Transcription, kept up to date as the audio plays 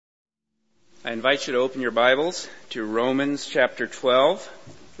I invite you to open your Bibles to Romans chapter 12.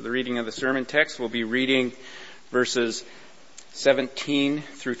 For the reading of the sermon text, we'll be reading verses 17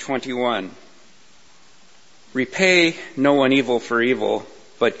 through 21. Repay no one evil for evil,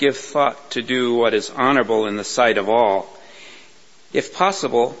 but give thought to do what is honorable in the sight of all. If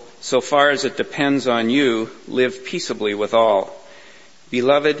possible, so far as it depends on you, live peaceably with all.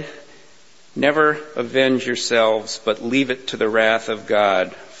 Beloved, never avenge yourselves, but leave it to the wrath of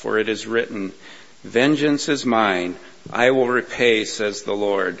God. For it is written, "Vengeance is mine, I will repay, says the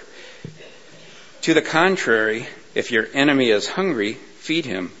Lord." To the contrary, if your enemy is hungry, feed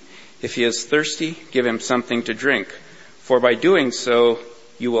him. If he is thirsty, give him something to drink. For by doing so,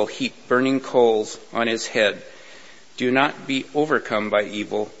 you will heap burning coals on his head. Do not be overcome by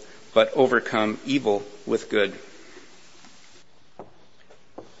evil, but overcome evil with good.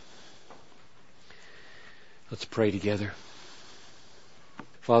 Let's pray together.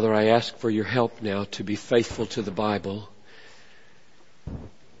 Father, I ask for your help now to be faithful to the Bible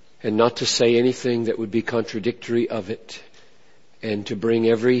and not to say anything that would be contradictory of it, and to bring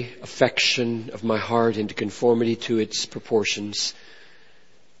every affection of my heart into conformity to its proportions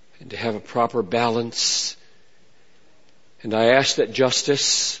and to have a proper balance. And I ask that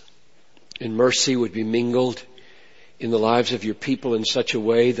justice and mercy would be mingled in the lives of your people in such a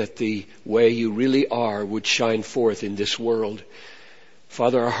way that the way you really are would shine forth in this world.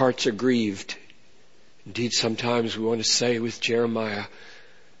 Father, our hearts are grieved. Indeed, sometimes we want to say with Jeremiah,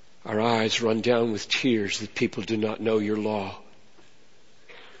 our eyes run down with tears that people do not know your law.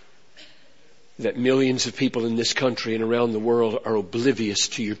 That millions of people in this country and around the world are oblivious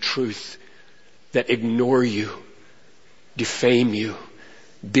to your truth, that ignore you, defame you,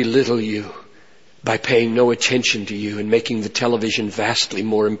 belittle you by paying no attention to you and making the television vastly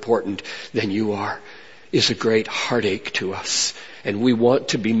more important than you are, is a great heartache to us. And we want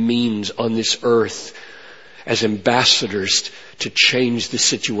to be means on this earth as ambassadors to change the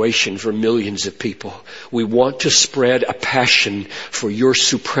situation for millions of people. We want to spread a passion for your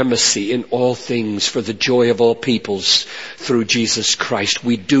supremacy in all things, for the joy of all peoples through Jesus Christ.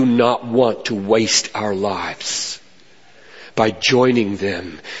 We do not want to waste our lives by joining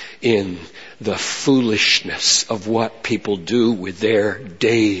them in the foolishness of what people do with their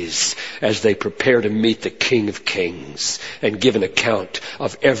days as they prepare to meet the King of Kings and give an account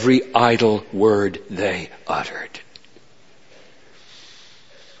of every idle word they uttered.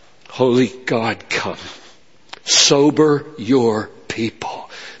 Holy God, come. Sober your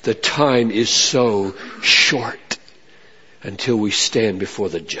people. The time is so short until we stand before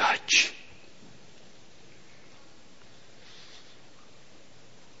the judge.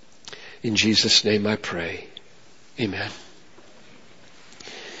 In Jesus' name I pray. Amen.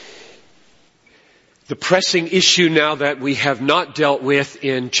 The pressing issue now that we have not dealt with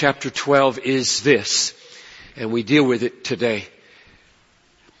in chapter 12 is this, and we deal with it today.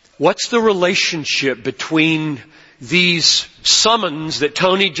 What's the relationship between these summons that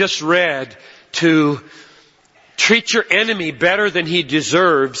Tony just read to treat your enemy better than he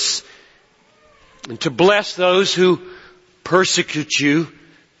deserves and to bless those who persecute you,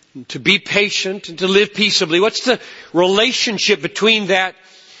 to be patient and to live peaceably? What's the relationship between that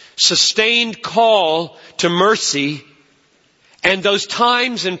sustained call to mercy and those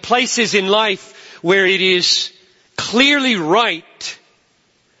times and places in life where it is clearly right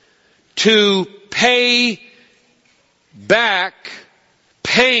to pay back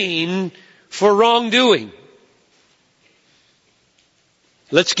pain for wrongdoing?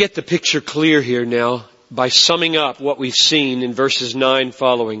 Let's get the picture clear here now by summing up what we've seen in verses 9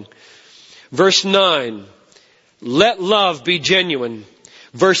 following. Verse 9, let love be genuine.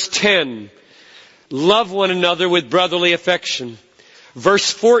 Verse 10, love one another with brotherly affection.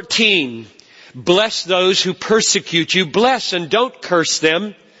 Verse 14, bless those who persecute you. Bless and don't curse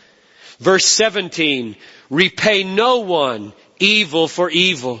them. Verse 17, repay no one evil for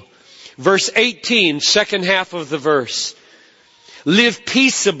evil. Verse 18, second half of the verse, live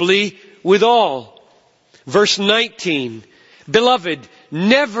peaceably with all. Verse 19, beloved,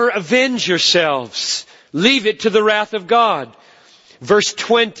 never avenge yourselves. Leave it to the wrath of God. Verse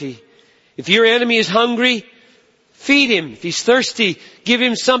 20, if your enemy is hungry, feed him. If he's thirsty, give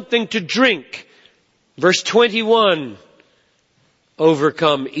him something to drink. Verse 21,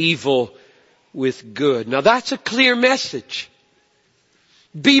 overcome evil with good. Now that's a clear message.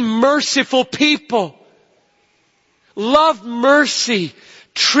 Be merciful people. Love mercy.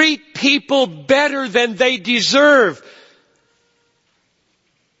 Treat people better than they deserve.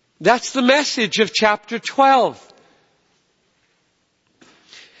 That's the message of chapter 12.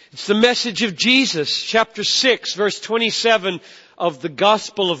 It's the message of Jesus, chapter 6, verse 27 of the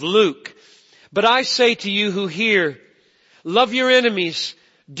Gospel of Luke. But I say to you who hear, love your enemies,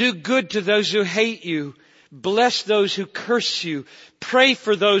 do good to those who hate you, bless those who curse you, pray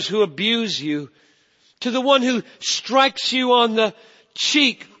for those who abuse you. To the one who strikes you on the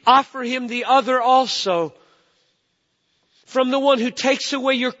cheek, offer him the other also. From the one who takes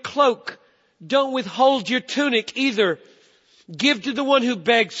away your cloak, don't withhold your tunic either. Give to the one who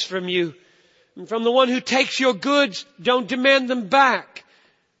begs from you. And from the one who takes your goods, don't demand them back.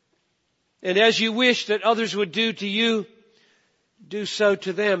 And as you wish that others would do to you, do so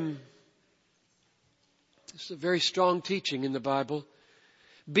to them. This is a very strong teaching in the Bible.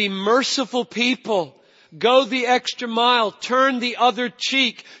 Be merciful people. Go the extra mile. Turn the other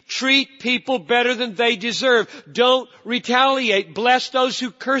cheek. Treat people better than they deserve. Don't retaliate. Bless those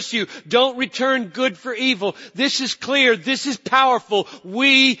who curse you. Don't return good for evil. This is clear. This is powerful.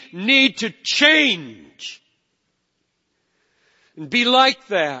 We need to change and be like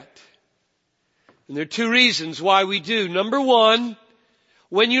that. And there are two reasons why we do. Number one,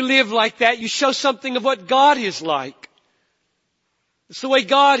 when you live like that, you show something of what God is like. It's the way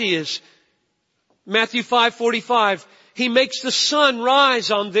God is. Matthew 5:45, He makes the sun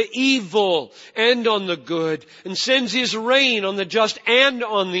rise on the evil and on the good, and sends His rain on the just and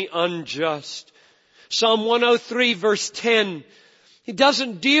on the unjust. Psalm 103 verse 10, He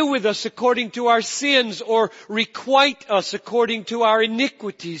doesn't deal with us according to our sins or requite us according to our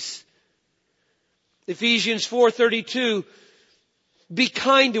iniquities. Ephesians 4:32, be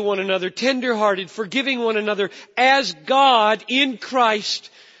kind to one another, tender-hearted, forgiving one another, as God in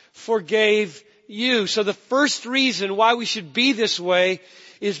Christ forgave you. So the first reason why we should be this way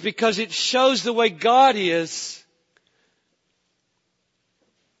is because it shows the way God is.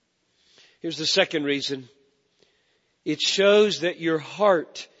 Here's the second reason. It shows that your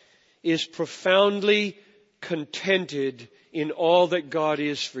heart is profoundly contented in all that God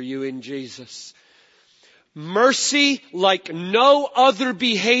is for you in Jesus. Mercy, like no other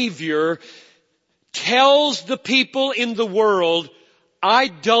behavior, tells the people in the world, I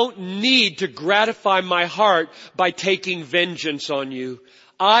don't need to gratify my heart by taking vengeance on you.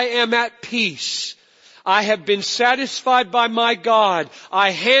 I am at peace. I have been satisfied by my God. I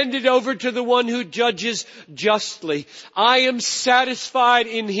hand it over to the one who judges justly. I am satisfied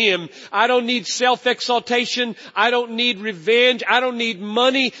in Him. I don't need self-exaltation. I don't need revenge. I don't need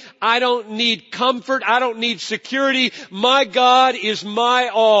money. I don't need comfort. I don't need security. My God is my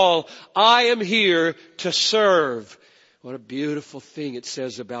all. I am here to serve. What a beautiful thing it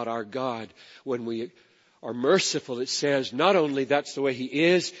says about our God. When we are merciful, it says not only that's the way He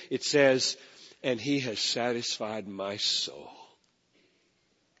is, it says, and He has satisfied my soul.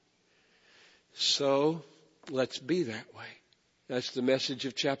 So, let's be that way. That's the message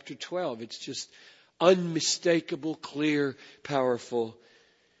of chapter 12. It's just unmistakable, clear, powerful,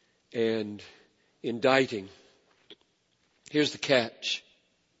 and indicting. Here's the catch.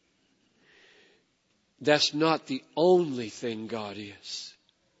 That's not the only thing God is.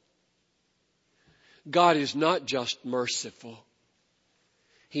 God is not just merciful.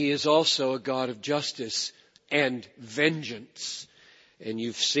 He is also a God of justice and vengeance. And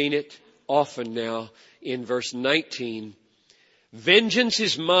you've seen it often now in verse 19. Vengeance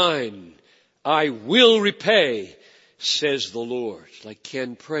is mine. I will repay, says the Lord. Like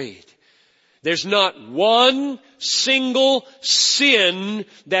Ken prayed. There's not one single sin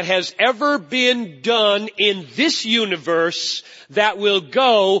that has ever been done in this universe that will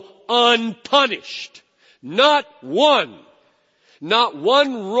go unpunished. Not one. Not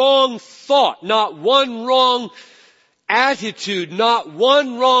one wrong thought, not one wrong attitude, not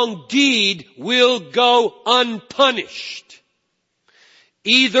one wrong deed will go unpunished.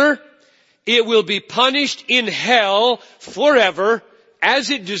 Either it will be punished in hell forever as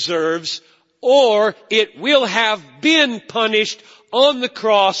it deserves, or it will have been punished on the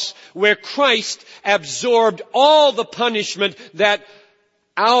cross where Christ absorbed all the punishment that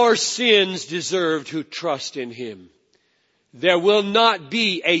our sins deserved who trust in Him. There will not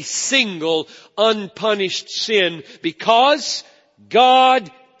be a single unpunished sin because God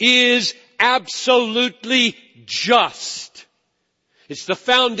is absolutely just. It's the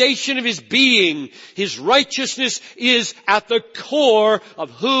foundation of His being. His righteousness is at the core of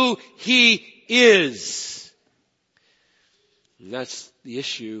who He is. And that's the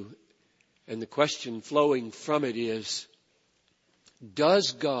issue. And the question flowing from it is,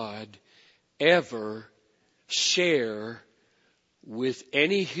 does God ever share with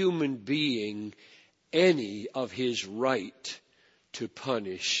any human being any of His right to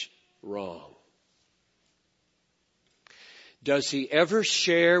punish wrong? Does He ever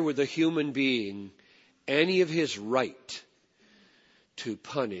share with a human being any of His right to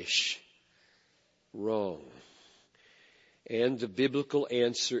punish wrong? And the biblical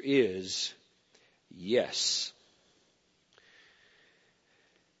answer is yes.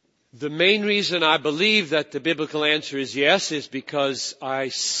 The main reason I believe that the biblical answer is yes is because I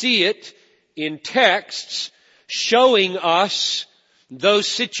see it in texts showing us those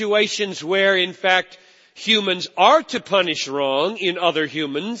situations where, in fact, humans are to punish wrong in other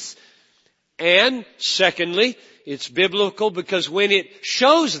humans. And secondly, it's biblical because when it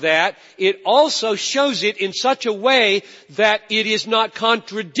shows that, it also shows it in such a way that it is not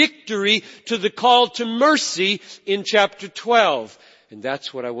contradictory to the call to mercy in chapter 12. And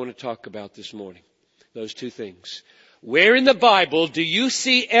that's what I want to talk about this morning. Those two things. Where in the Bible do you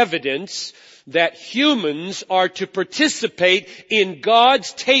see evidence that humans are to participate in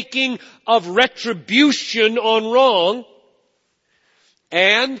God's taking of retribution on wrong?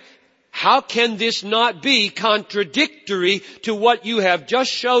 And how can this not be contradictory to what you have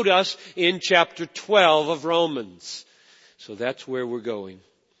just showed us in chapter 12 of Romans? So that's where we're going.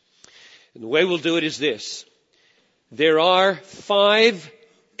 And the way we'll do it is this. There are 5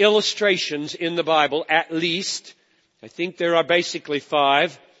 illustrations in the Bible, at least. I think there are basically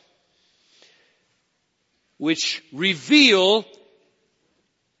 5, which reveal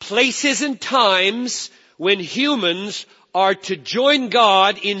places and times when humans are to join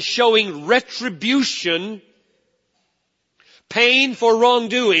God in showing retribution, pain for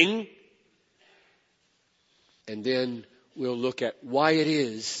wrongdoing, and then we'll look at why it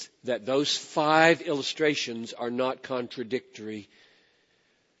is that those 5 illustrations are not contradictory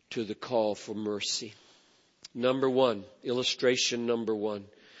to the call for mercy. Number 1, illustration number 1.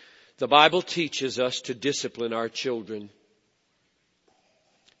 The Bible teaches us to discipline our children,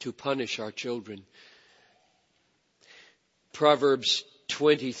 to punish our children. Proverbs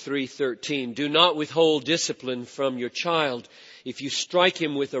 23:13. Do not withhold discipline from your child. If you strike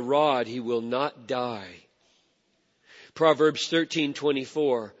him with a rod, he will not die. Proverbs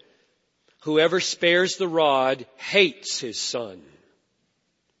 13:24. Whoever spares the rod hates his son.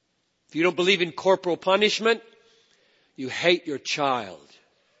 If you don't believe in corporal punishment, you hate your child.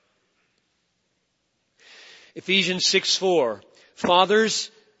 Ephesians 6:4.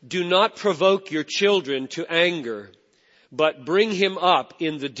 Fathers, do not provoke your children to anger, but bring him up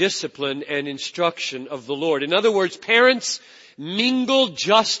in the discipline and instruction of the Lord. In other words, parents, mingle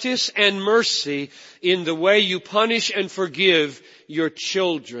justice and mercy in the way you punish and forgive your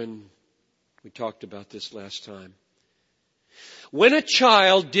children. We talked about this last time. When a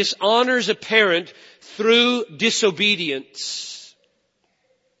child dishonors a parent through disobedience,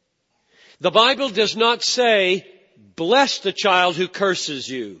 the Bible does not say, bless the child who curses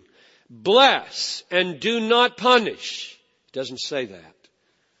you. Bless and do not punish. It doesn't say that.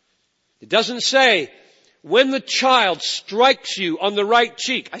 It doesn't say, when the child strikes you on the right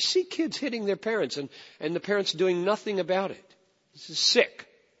cheek. I see kids hitting their parents and the parents doing nothing about it. This is sick.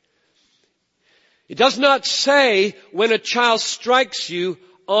 It does not say, when a child strikes you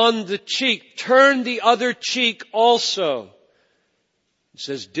on the cheek, turn the other cheek also. It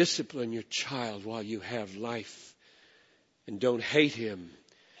says, discipline your child while you have life. And don't hate him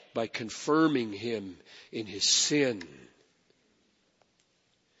by confirming him in his sin.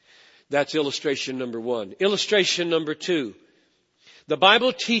 That's illustration number 1. Illustration number 2. The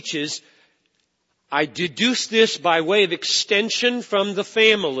Bible teaches, I deduce this by way of extension from the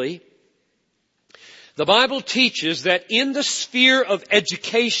family. The Bible teaches that in the sphere of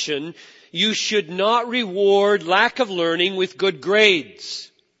education, you should not reward lack of learning with good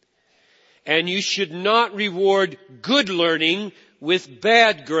grades. And you should not reward good learning with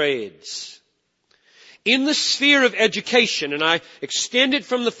bad grades. In the sphere of education, and I extend it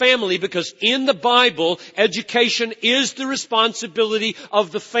from the family because in the Bible, education is the responsibility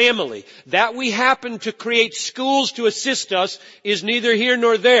of the family. That we happen to create schools to assist us is neither here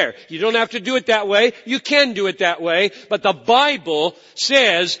nor there. You don't have to do it that way. You can do it that way. But the Bible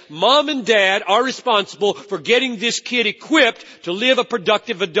says mom and dad are responsible for getting this kid equipped to live a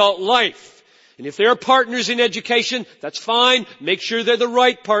productive adult life. And if there are partners in education, that's fine. Make sure they're the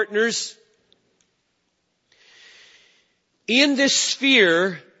right partners. In this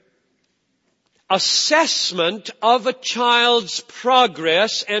sphere, assessment of a child's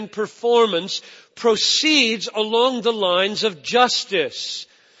progress and performance proceeds along the lines of justice.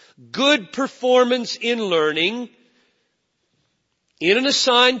 Good performance in learning, in an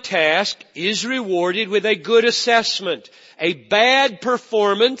assigned task, is rewarded with a good assessment. A bad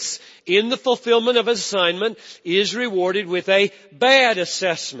performance in the fulfillment of an assignment is rewarded with a bad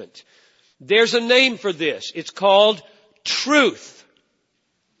assessment. There's a name for this. It's called truth.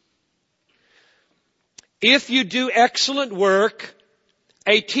 If you do excellent work,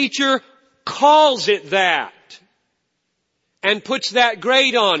 a teacher calls it that and puts that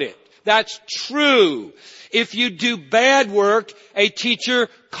grade on it. That's true. If you do bad work, a teacher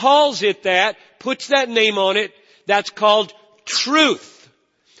calls it that, puts that name on it. That's called truth.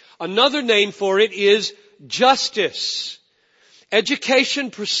 Another name for it is justice.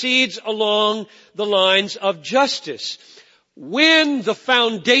 Education proceeds along the lines of justice. When the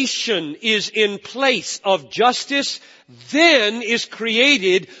foundation is in place of justice, then is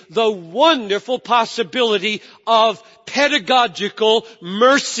created the wonderful possibility of pedagogical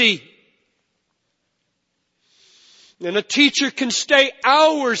mercy. And a teacher can stay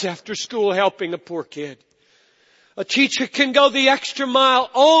hours after school helping a poor kid. A teacher can go the extra mile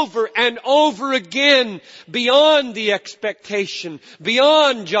over and over again beyond the expectation,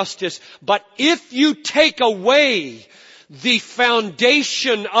 beyond justice. But if you take away the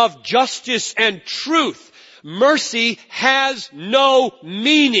foundation of justice and truth, mercy has no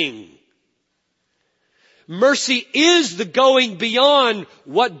meaning. Mercy is the going beyond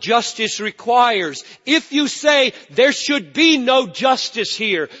what justice requires. If you say there should be no justice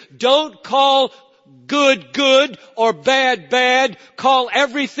here, don't call good, good, or bad, bad. Call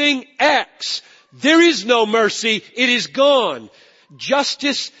everything X. There is no mercy. It is gone.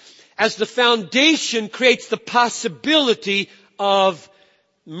 Justice as the foundation creates the possibility of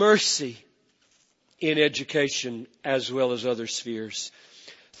mercy in education as well as other spheres.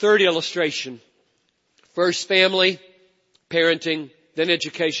 Third illustration. First family, parenting, then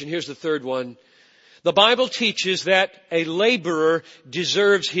education. Here's the third one. The Bible teaches that a laborer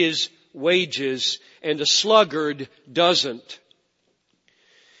deserves his wages and a sluggard doesn't.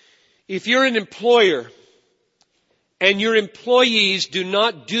 If you're an employer and your employees do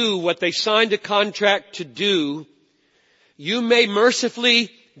not do what they signed a contract to do, you may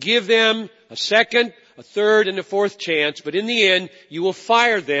mercifully give them a second, a third, and a fourth chance, but in the end, you will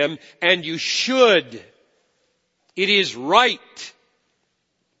fire them, and you should. It is right.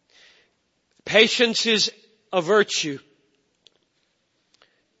 Patience is a virtue.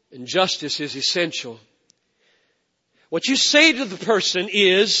 And justice is essential. What you say to the person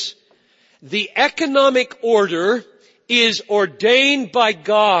is, the economic order is ordained by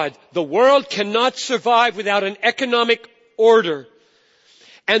God. The world cannot survive without an economic order.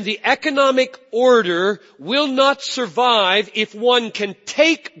 And the economic order will not survive if one can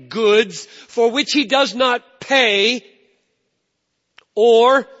take goods for which he does not pay,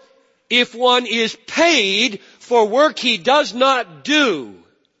 or if one is paid for work he does not do.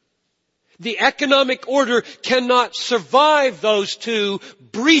 The economic order cannot survive those two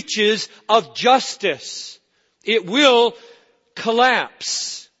breaches of justice. It will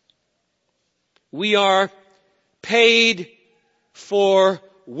collapse. We are paid for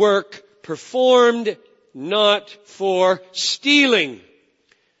work performed, not for stealing.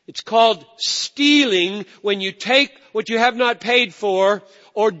 It's called stealing when you take what you have not paid for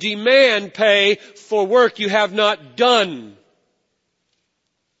or demand pay for work you have not done.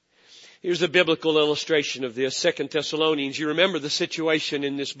 Here's a biblical illustration of this. 2 Thessalonians. You remember the situation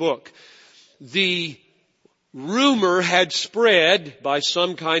in this book. The rumor had spread by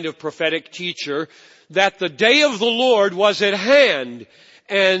some kind of prophetic teacher that the day of the Lord was at hand.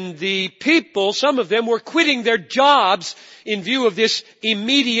 And the people, some of them, were quitting their jobs in view of this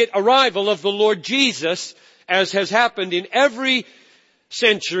immediate arrival of the Lord Jesus, as has happened in every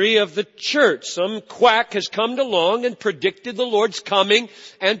century of the church. Some quack has come along and predicted the Lord's coming,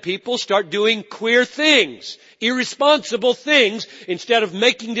 and people start doing queer things, irresponsible things. Instead of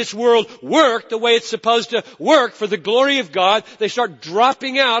making this world work the way it's supposed to work for the glory of God, they start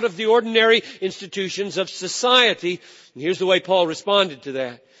dropping out of the ordinary institutions of society. And here's the way Paul responded to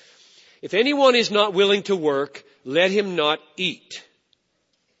that. If anyone is not willing to work, let him not eat.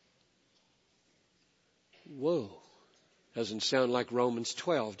 Whoa. Doesn't sound like Romans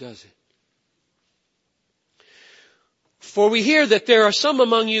 12, does it? For we hear that there are some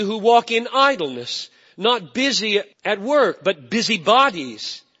among you who walk in idleness, not busy at work, but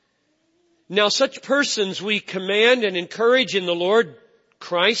busybodies. Now such persons we command and encourage in the Lord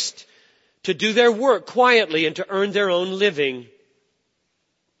Christ to do their work quietly and to earn their own living.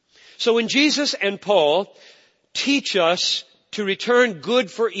 So when Jesus and Paul teach us to return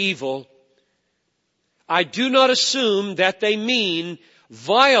good for evil, I do not assume that they mean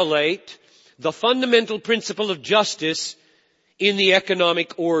violate the fundamental principle of justice in the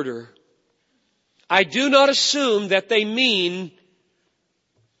economic order. I do not assume that they mean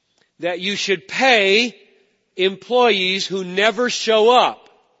that you should pay employees who never show up.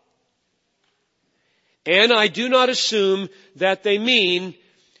 And I do not assume that they mean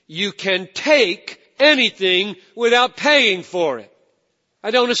you can take anything without paying for it.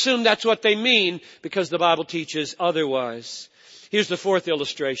 I don't assume that's what they mean because the Bible teaches otherwise. Here's the fourth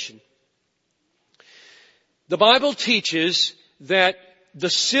illustration. The Bible teaches that the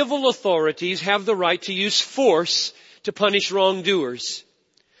civil authorities have the right to use force to punish wrongdoers.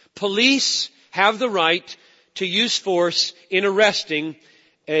 Police have the right to use force in arresting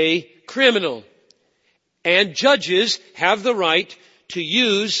a criminal. And judges have the right to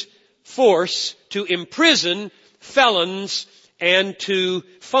use force to imprison felons and to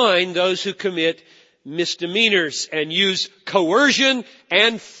fine those who commit misdemeanors and use coercion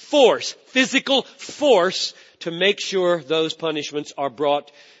and force, physical force, to make sure those punishments are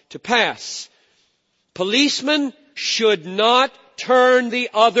brought to pass. Policemen should not turn the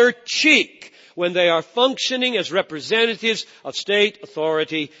other cheek when they are functioning as representatives of state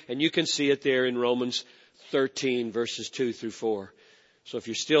authority, and you can see it there in Romans 13 verses 2 through 4. So if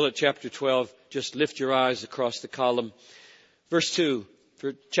you're still at chapter 12, just lift your eyes across the column. Verse 2,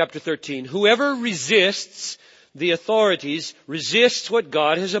 for chapter 13. Whoever resists the authorities resists what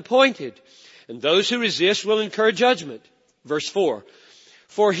God has appointed, and those who resist will incur judgment. Verse 4.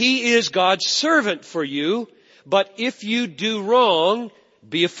 For he is God's servant for you, but if you do wrong,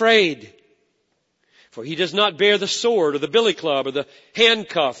 be afraid. For he does not bear the sword or the billy club or the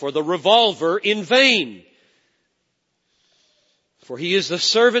handcuff or the revolver in vain. For he is the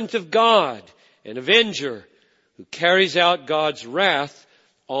servant of God, an avenger who carries out God's wrath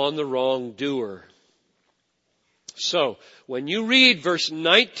on the wrongdoer. So, when you read verse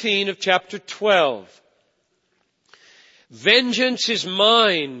 19 of chapter 12, vengeance is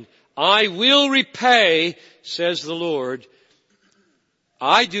mine, I will repay, says the Lord,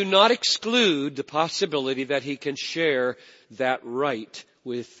 I do not exclude the possibility that he can share that right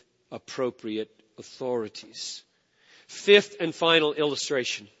with appropriate authorities. Fifth and final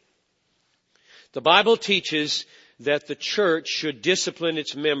illustration. The Bible teaches that the church should discipline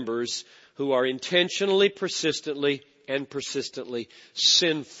its members who are intentionally, persistently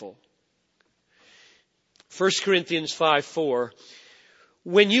sinful. 1 Corinthians 5:4.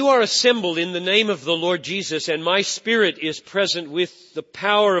 When you are assembled in the name of the Lord Jesus, and my spirit is present with the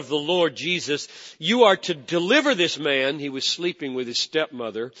power of the Lord Jesus, you are to deliver this man. He was sleeping with his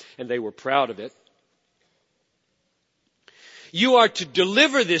stepmother, and they were proud of it. You are to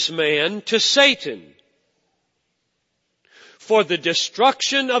deliver this man to Satan for the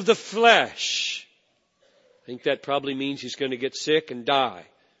destruction of the flesh. I think that probably means he's going to get sick and die.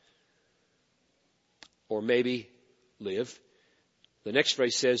 Or maybe live. The next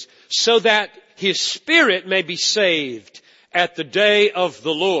phrase says, so that his spirit may be saved at the day of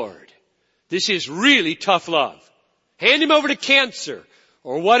the Lord. This is really tough love. Hand him over to cancer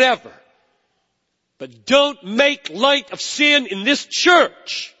or whatever. But don't make light of sin in this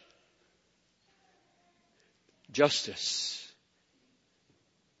church. Justice.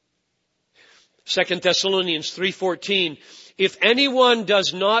 2 Thessalonians 3:14. If anyone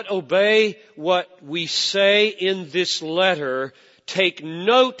does not obey what we say in this letter, take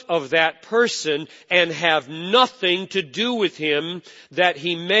note of that person and have nothing to do with him, that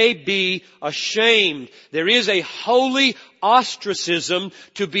he may be ashamed. There is a holy ostracism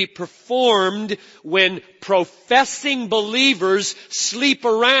to be performed when professing believers sleep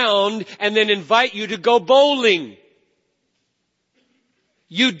around and then invite you to go bowling.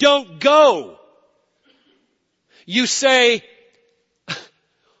 You don't go. You say,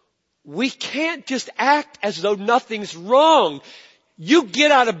 we can't just act as though nothing's wrong. You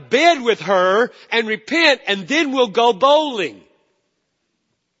get out of bed with her and repent, and then we'll go bowling.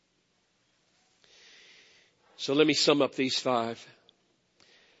 So let me sum up these 5.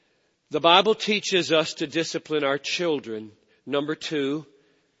 The Bible teaches us to discipline our children. Number 2,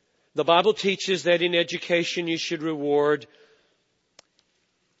 the Bible teaches that in education you should reward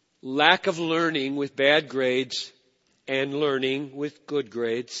lack of learning with bad grades and learning with good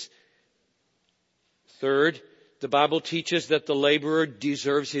grades. Third, the Bible teaches that the laborer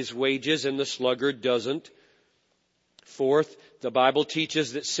deserves his wages and the sluggard doesn't. Fourth, the Bible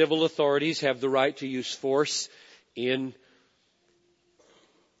teaches that civil authorities have the right to use force in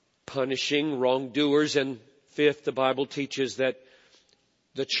punishing wrongdoers. And fifth, the Bible teaches that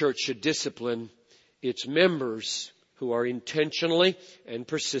the church should discipline its members who are intentionally and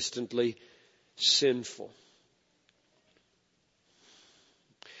persistently sinful.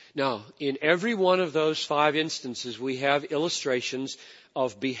 Now, in every one of those 5 instances, we have illustrations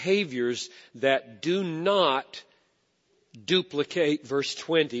of behaviors that do not duplicate verse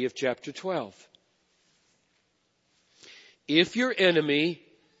 20 of chapter 12. If your enemy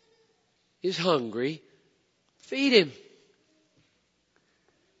is hungry, feed him.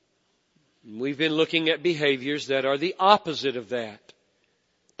 We've been looking at behaviors that are the opposite of that.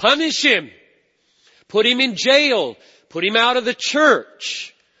 Punish him. Put him in jail. Put him out of the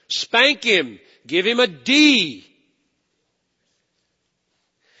church. Spank him. Give him a D.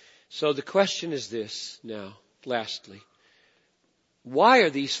 So the question is this now, lastly. Why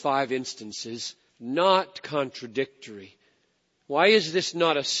are these 5 instances not contradictory? Why is this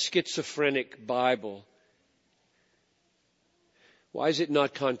not a schizophrenic Bible? Why is it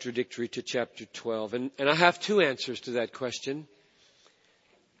not contradictory to chapter 12? And I have 2 answers to that question.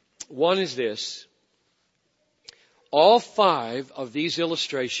 One is this. All 5 of these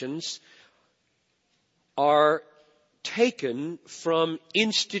illustrations are taken from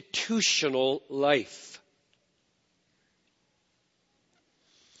institutional life.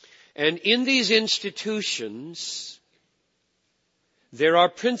 And in these institutions, there are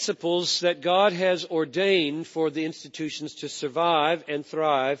principles that God has ordained for the institutions to survive and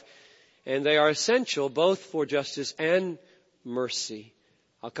thrive, and they are essential both for justice and mercy.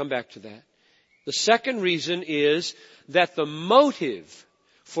 I'll come back to that. The second reason is that the motive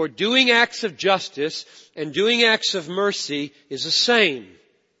for doing acts of justice and doing acts of mercy is the same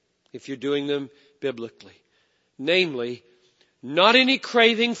if you're doing them biblically. Namely, not any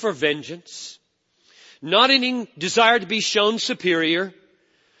craving for vengeance, not any desire to be shown superior,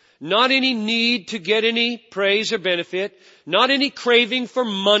 not any need to get any praise or benefit, not any craving for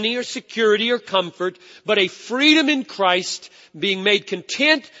money or security or comfort, but a freedom in Christ, being made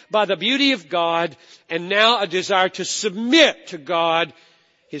content by the beauty of God, and now a desire to submit to God,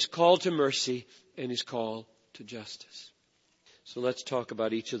 His call to mercy and His call to justice. So let's talk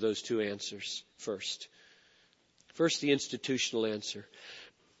about each of those 2 answers first. First, the institutional answer.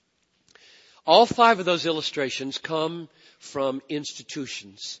 All 5 of those illustrations come from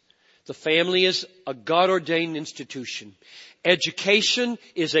institutions. The family is a God-ordained institution. Education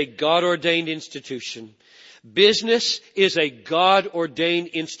is a God-ordained institution. Business is a God-ordained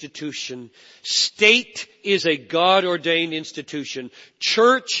institution. State is a God-ordained institution.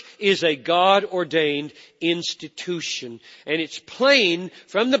 Church is a God-ordained institution. And it's plain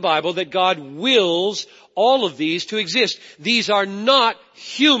from the Bible that God wills all of these to exist. These are not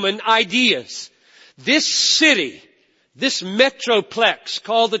human ideas. This city, this metroplex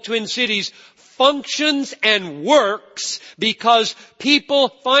called the Twin Cities, functions and works because people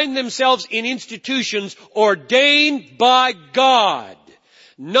find themselves in institutions ordained by God,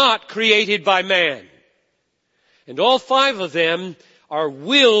 not created by man. And all 5 of them are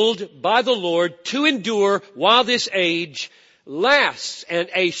willed by the Lord to endure while this age lasts. And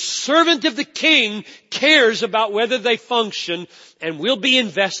a servant of the King cares about whether they function and will be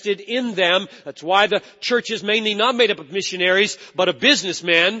invested in them. That's why the church is mainly not made up of missionaries, but of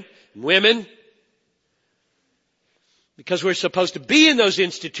businessmen and women. Because we're supposed to be in those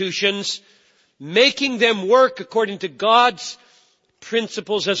institutions, making them work according to God's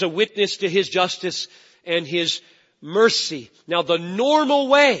principles as a witness to His justice and His mercy. Now, the normal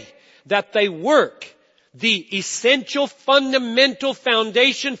way that they work, the essential fundamental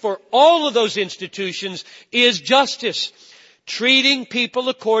foundation for all of those institutions is justice. Treating people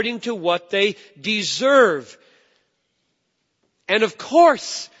according to what they deserve. And of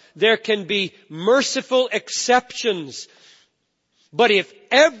course, there can be merciful exceptions. But if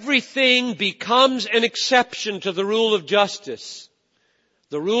everything becomes an exception to the rule of justice,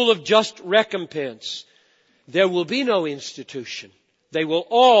 the rule of just recompense, there will be no institution. They will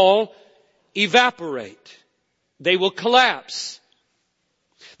all evaporate. They will collapse.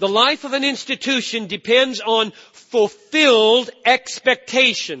 The life of an institution depends on fulfilled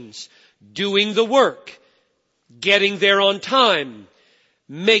expectations, doing the work, getting there on time,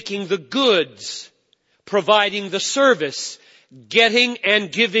 making the goods, providing the service, getting and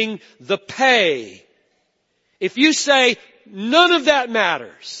giving the pay. If you say none of that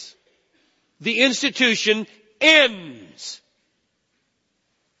matters, the institution ends.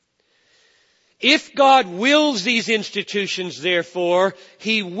 If God wills these institutions, therefore,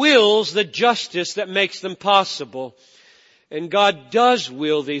 He wills the justice that makes them possible. And God does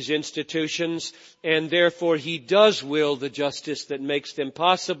will these institutions, and therefore He does will the justice that makes them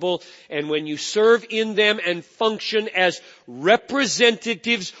possible. And when you serve in them and function as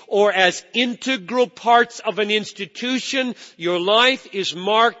representatives or as integral parts of an institution, your life is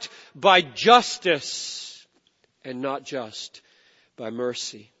marked by justice and not just by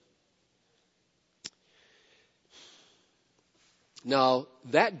mercy. Now,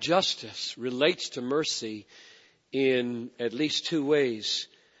 that justice relates to mercy in at least 2 ways.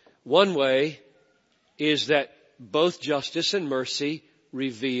 One way is that both justice and mercy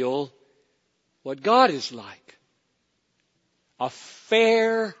reveal what God is like. A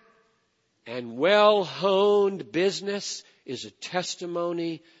fair and well-honed business is a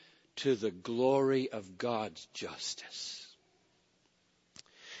testimony to the glory of God's justice.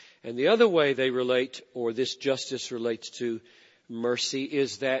 And the other way they relate, or this justice relates to mercy,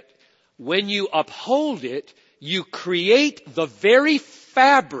 is that when you uphold it, you create the very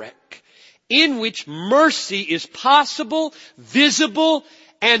fabric in which mercy is possible, visible,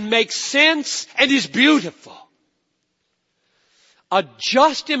 and makes sense, and is beautiful. A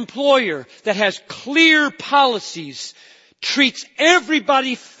just employer that has clear policies treats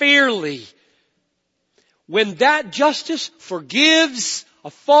everybody fairly. When that justice forgives a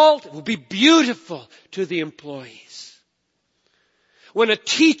fault, it will be beautiful to the employees. When a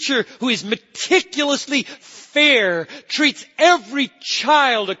teacher who is meticulously fair treats every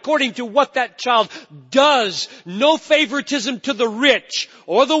child according to what that child does, no favoritism to the rich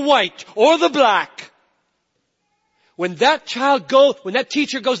or the white or the black. When that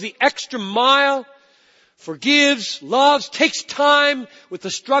teacher goes the extra mile, forgives, loves, takes time with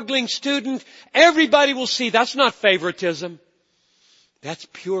the struggling student, everybody will see that's not favoritism. That's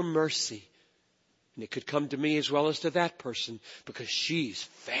pure mercy. And it could come to me as well as to that person because she's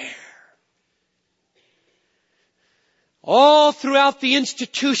fair. All throughout the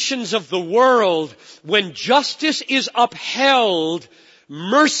institutions of the world, when justice is upheld,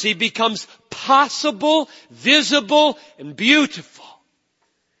 mercy becomes possible, visible, and beautiful.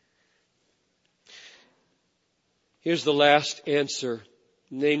 Here's the last answer,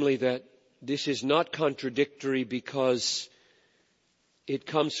 namely that this is not contradictory because it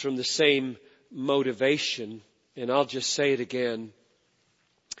comes from the same motivation. And I'll just say it again.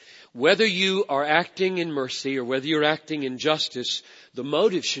 Whether you are acting in mercy or whether you're acting in justice, the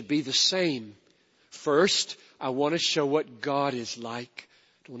motive should be the same. First, I want to show what God is like.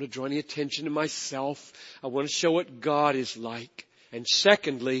 I don't want to draw any attention to myself. I want to show what God is like. And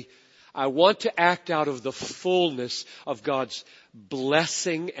secondly, I want to act out of the fullness of God's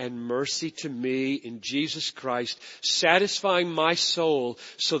blessing and mercy to me in Jesus Christ, satisfying my soul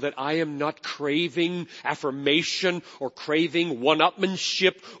so that I am not craving affirmation or craving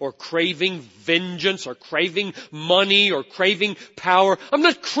one-upmanship or craving vengeance or craving money or craving power. I'm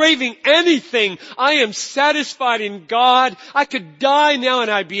not craving anything. I am satisfied in God. I could die now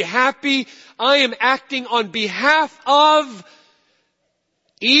and I'd be happy. I am acting on behalf of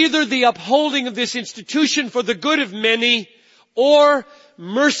either the upholding of this institution for the good of many or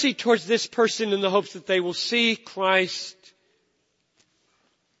mercy towards this person in the hopes that they will see Christ.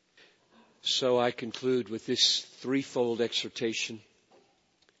 So I conclude with this threefold exhortation.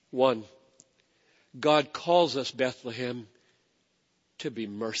 1, God calls us, Bethlehem, to be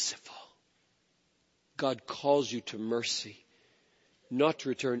merciful. God calls you to mercy, not to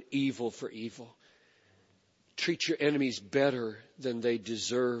return evil for evil. Treat your enemies better than they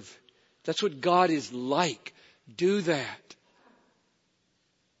deserve. That's what God is like. Do that.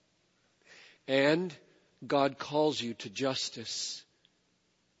 And God calls you to justice.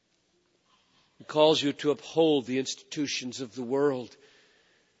 He calls you to uphold the institutions of the world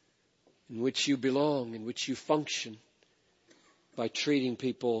in which you belong, in which you function, by treating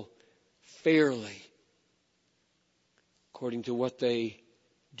people fairly, according to what they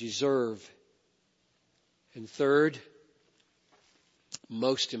deserve. And third,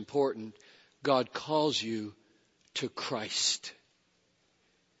 most important, God calls you to Christ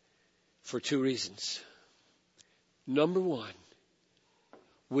for 2 reasons. Number 1,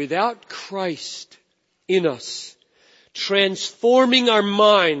 without Christ in us, transforming our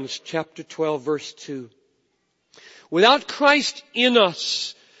minds, chapter 12, verse 2. Without Christ in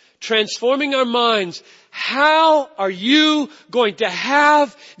us, transforming our minds, how are you going to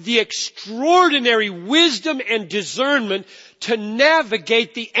have the extraordinary wisdom and discernment to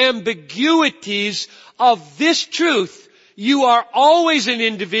navigate the ambiguities of this truth? You are always an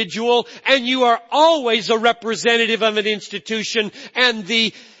individual and you are always a representative of an institution, and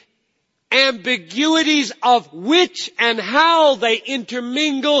the ambiguities of which and how they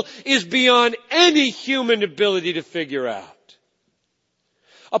intermingle is beyond any human ability to figure out.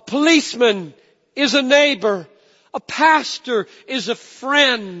 A policeman is a neighbor. A pastor is a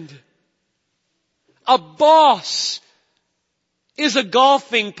friend. A boss is a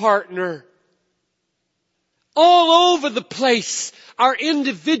golfing partner. All over the place, our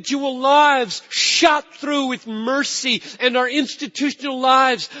individual lives shot through with mercy and our institutional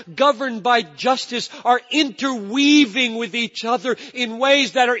lives governed by justice are interweaving with each other in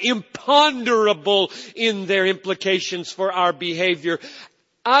ways that are imponderable in their implications for our behavior.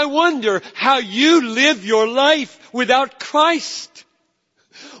 I wonder how you live your life without Christ.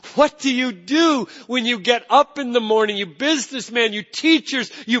 What do you do when you get up in the morning? You businessmen, you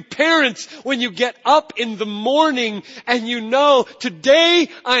teachers, you parents, when you get up in the morning and you know, today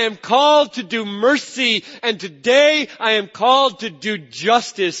I am called to do mercy and today I am called to do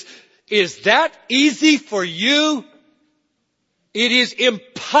justice. Is that easy for you? It is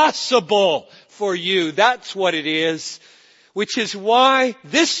impossible for you. That's what it is. Which is why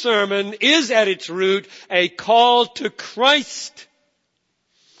this sermon is at its root a call to Christ.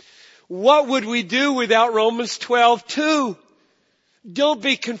 What would we do without Romans 12:2? Don't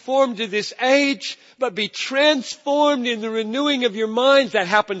be conformed to this age, but be transformed in the renewing of your minds. That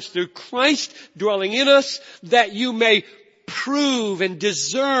happens through Christ dwelling in us, that you may prove and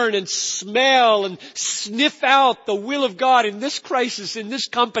discern and smell and sniff out the will of God in this crisis, in this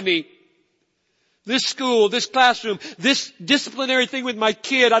company, this school, this classroom, this disciplinary thing with my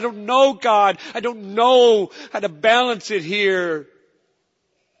kid. I don't know God. I don't know how to balance it here.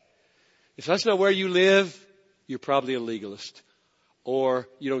 If that's not where you live, you're probably a legalist. Or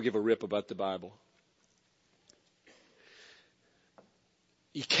you don't give a rip about the Bible.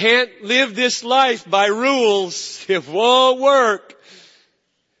 You can't live this life by rules. It won't work.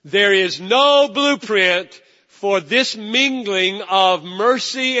 There is no blueprint for this mingling of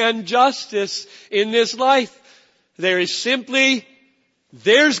mercy and justice in this life. There is simply,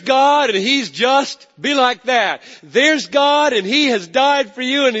 there's God and He's just, be like that. There's God and He has died for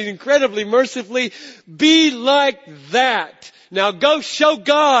you and He's incredibly mercifully, be like that. Now go show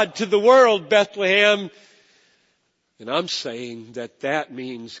God to the world, Bethlehem. And I'm saying that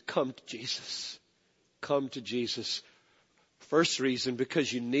means come to Jesus. Come to Jesus. First reason,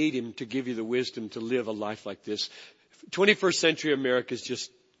 because you need Him to give you the wisdom to live a life like this. 21st century America is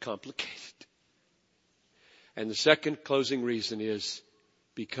just complicated. And the second closing reason is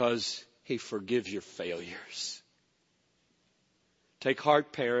because He forgives your failures. Take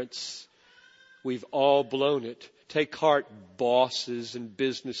heart, parents. We've all blown it. Take heart, bosses and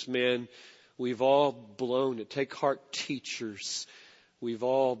businessmen. We've all blown it. Take heart, teachers. We've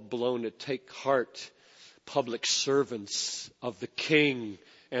all blown it. Take heart, public servants of the King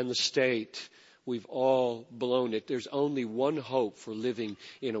and the state. We've all blown it. There's only one hope for living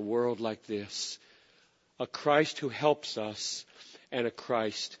in a world like this. A Christ who helps us and a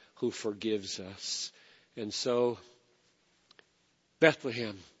Christ who forgives us. And so,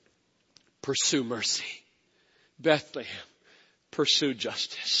 Bethlehem, pursue mercy. Bethlehem, pursue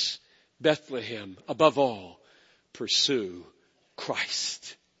justice. Bethlehem, above all, pursue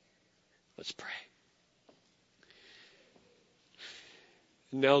Christ. Let's pray.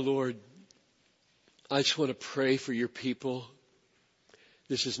 Now, Lord, I just want to pray for your people.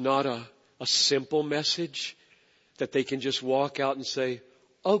 This is not a simple message that they can just walk out and say,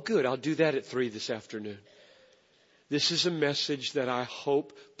 oh, good, I'll do that at 3 this afternoon. This is a message that I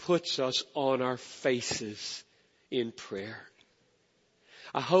hope puts us on our faces in prayer.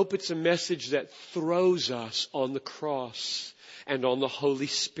 I hope it's a message that throws us on the cross and on the Holy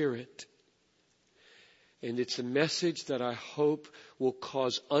Spirit. And it's a message that I hope will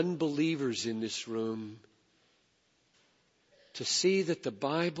cause unbelievers in this room to see that the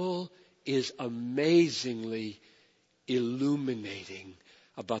Bible is amazingly illuminating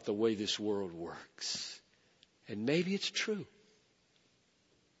about the way this world works. And maybe it's true.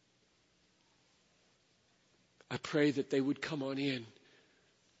 I pray that they would come on in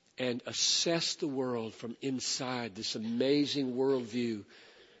and assess the world from inside this amazing worldview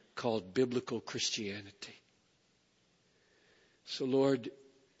called biblical Christianity. So, Lord,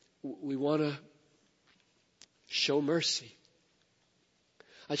 we want to show mercy.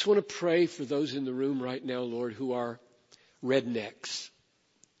 I just want to pray for those in the room right now, Lord, who are rednecks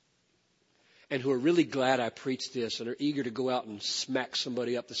and who are really glad I preached this and are eager to go out and smack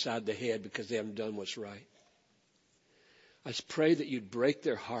somebody up the side of the head because they haven't done what's right. I just pray that you'd break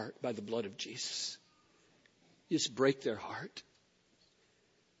their heart by the blood of Jesus. Just break their heart.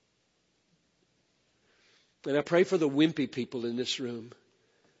 And I pray for the wimpy people in this room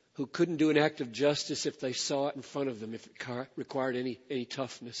who couldn't do an act of justice if they saw it in front of them, if it required any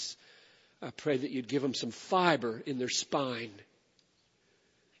toughness. I pray that you'd give them some fiber in their spine.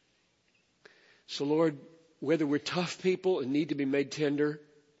 So, Lord, whether we're tough people and need to be made tender,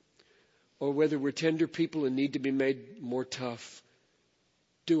 or whether we're tender people and need to be made more tough,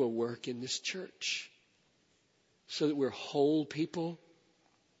 do a work in this church so that we're whole people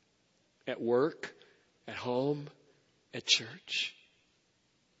at work, at home, at church.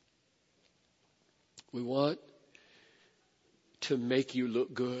 We want to make you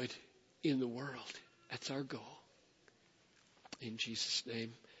look good in the world. That's our goal. In Jesus'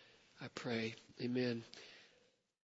 name, I pray. Amen.